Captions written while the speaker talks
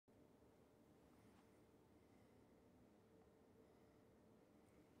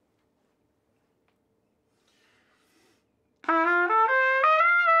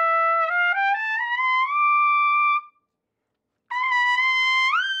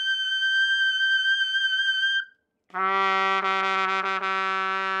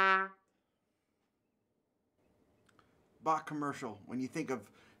Bach commercial when you think of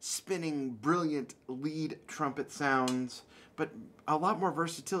spinning, brilliant lead trumpet sounds, but a lot more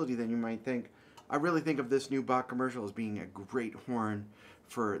versatility than you might think. I really think of this new Bach commercial as being a great horn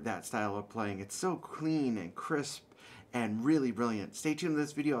for that style of playing. It's so clean and crisp and really brilliant. Stay tuned to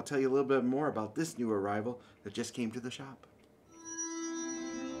this video. I'll tell you a little bit more about this new arrival that just came to the shop.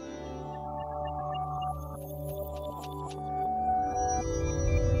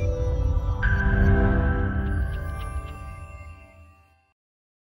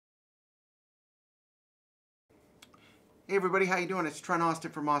 Hey everybody, how you doing? It's Trent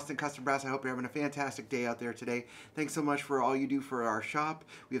Austin from Austin Custom Brass. I hope you're having a fantastic day out there today. Thanks so much for all you do for our shop.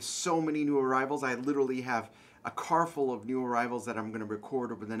 We have so many new arrivals. I literally have a car full of new arrivals that I'm going to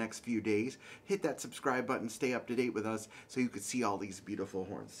record over the next few days. Hit that subscribe button, stay up to date with us so you can see all these beautiful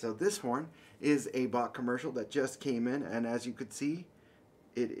horns. So this horn is a Bach commercial that just came in, and as you could see,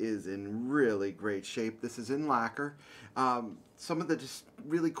 it is in really great shape. This is in lacquer. Some of the just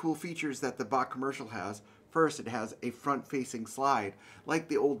really cool features that the Bach commercial has. First, it has a front-facing slide, like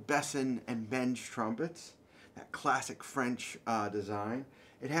the old Besson and Benge trumpets, that classic French design.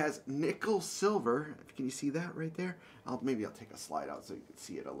 It has nickel silver. Can you see that right there? Maybe I'll take a slide out so you can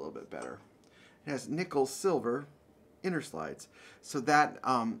see it a little bit better. It has nickel silver inner slides, so that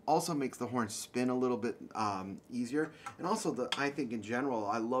also makes the horn spin a little bit easier. And also, I think in general,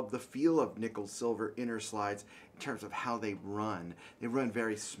 I love the feel of nickel silver inner slides in terms of how they run. They run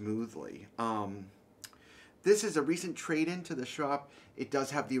very smoothly. This is a recent trade-in to the shop. It does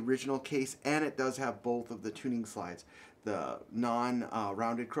have the original case, and it does have both of the tuning slides. The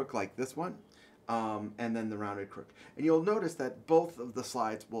non-rounded crook like this one, and then the rounded crook. And you'll notice that both of the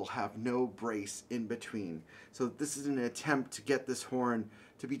slides will have no brace in between. So this is an attempt to get this horn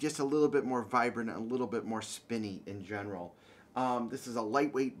to be just a little bit more vibrant, a little bit more spinny in general. This is a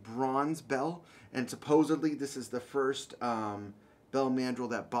lightweight bronze bell, and supposedly this is the first bell mandrel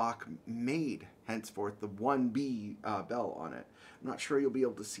that Bach made, henceforth the 1B bell on it. I'm not sure you'll be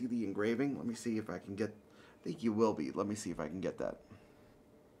able to see the engraving. Let me see if I can get, I think you will be. Let me see if I can get that.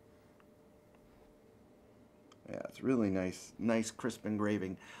 Yeah, it's really nice crisp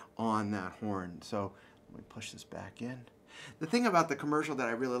engraving on that horn. So let me push this back in. The thing about the commercial that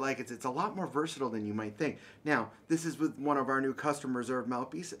I really like is it's a lot more versatile than you might think. Now, this is with one of our new custom reserve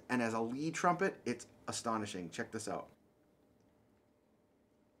mouthpieces, and as a lead trumpet, it's astonishing. Check this out.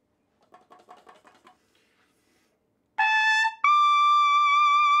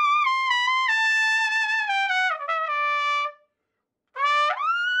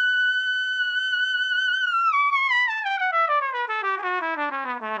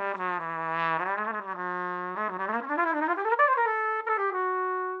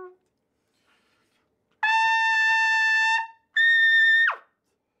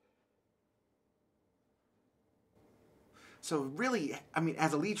 So really, I mean,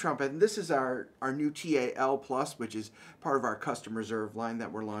 as a lead trumpet, and this is our new TAL Plus, which is part of our custom reserve line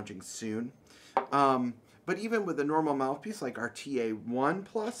that we're launching soon. But even with a normal mouthpiece like our TA1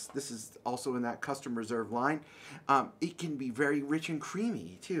 Plus, this is also in that custom reserve line, it can be very rich and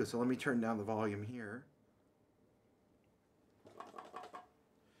creamy too. So let me turn down the volume here.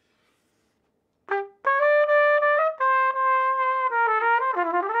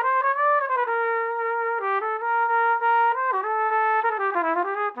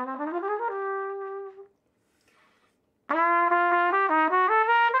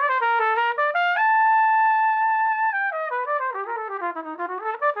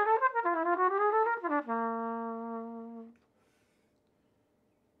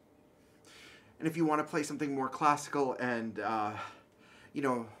 And if you want to play something more classical and, you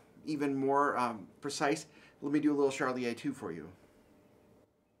know, even more precise, let me do a little Charlier 2 for you.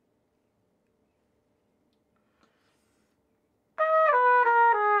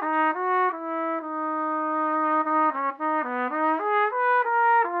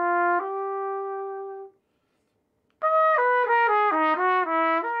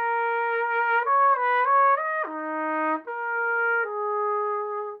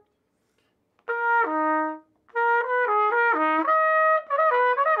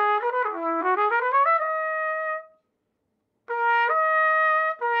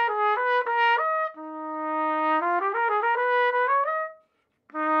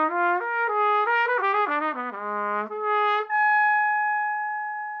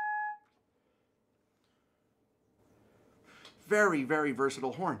 Very, very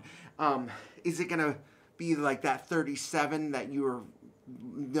versatile horn. Is it going to be like that 37 that you were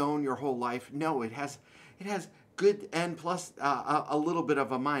known your whole life? No, it has good and plus a little bit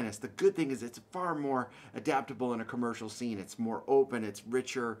of a minus. The good thing is it's far more adaptable in a commercial scene. It's more open, it's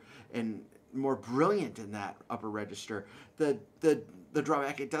richer, and more brilliant in that upper register. The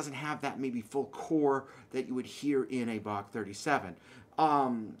drawback, it doesn't have that maybe full core that you would hear in a Bach 37.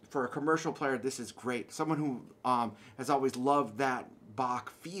 For a commercial player, this is great. Someone who has always loved that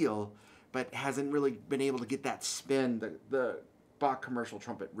Bach feel, but hasn't really been able to get that spin. The Bach commercial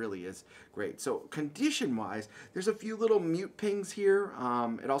trumpet really is great. So condition-wise, there's a few little mute pings here.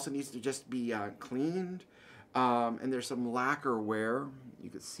 It also needs to just be cleaned. And there's some lacquer wear. You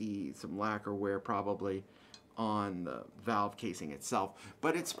could see some lacquer wear probably on the valve casing itself.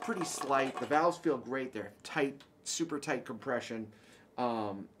 But it's pretty slight. The valves feel great. They're tight, super tight compression.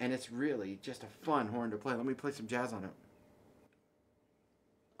 And it's really just a fun horn to play. Let me play some jazz on it.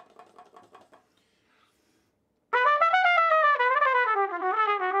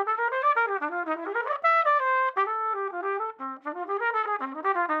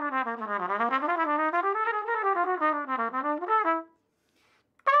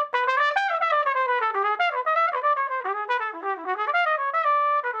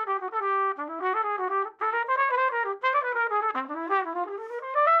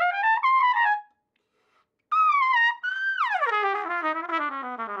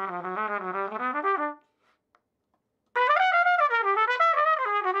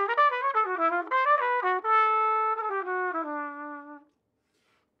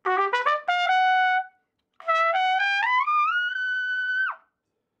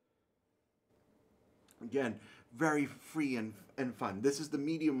 Again, very free and fun. This is the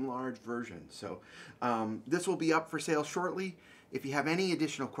medium-large version. So this will be up for sale shortly. If you have any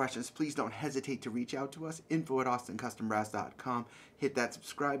additional questions, please don't hesitate to reach out to us. info@austinCustomBrass.com. Hit that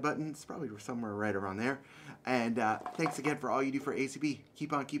subscribe button. It's probably somewhere right around there. And thanks again for all you do for ACB.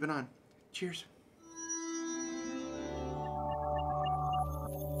 Keep on keeping on. Cheers.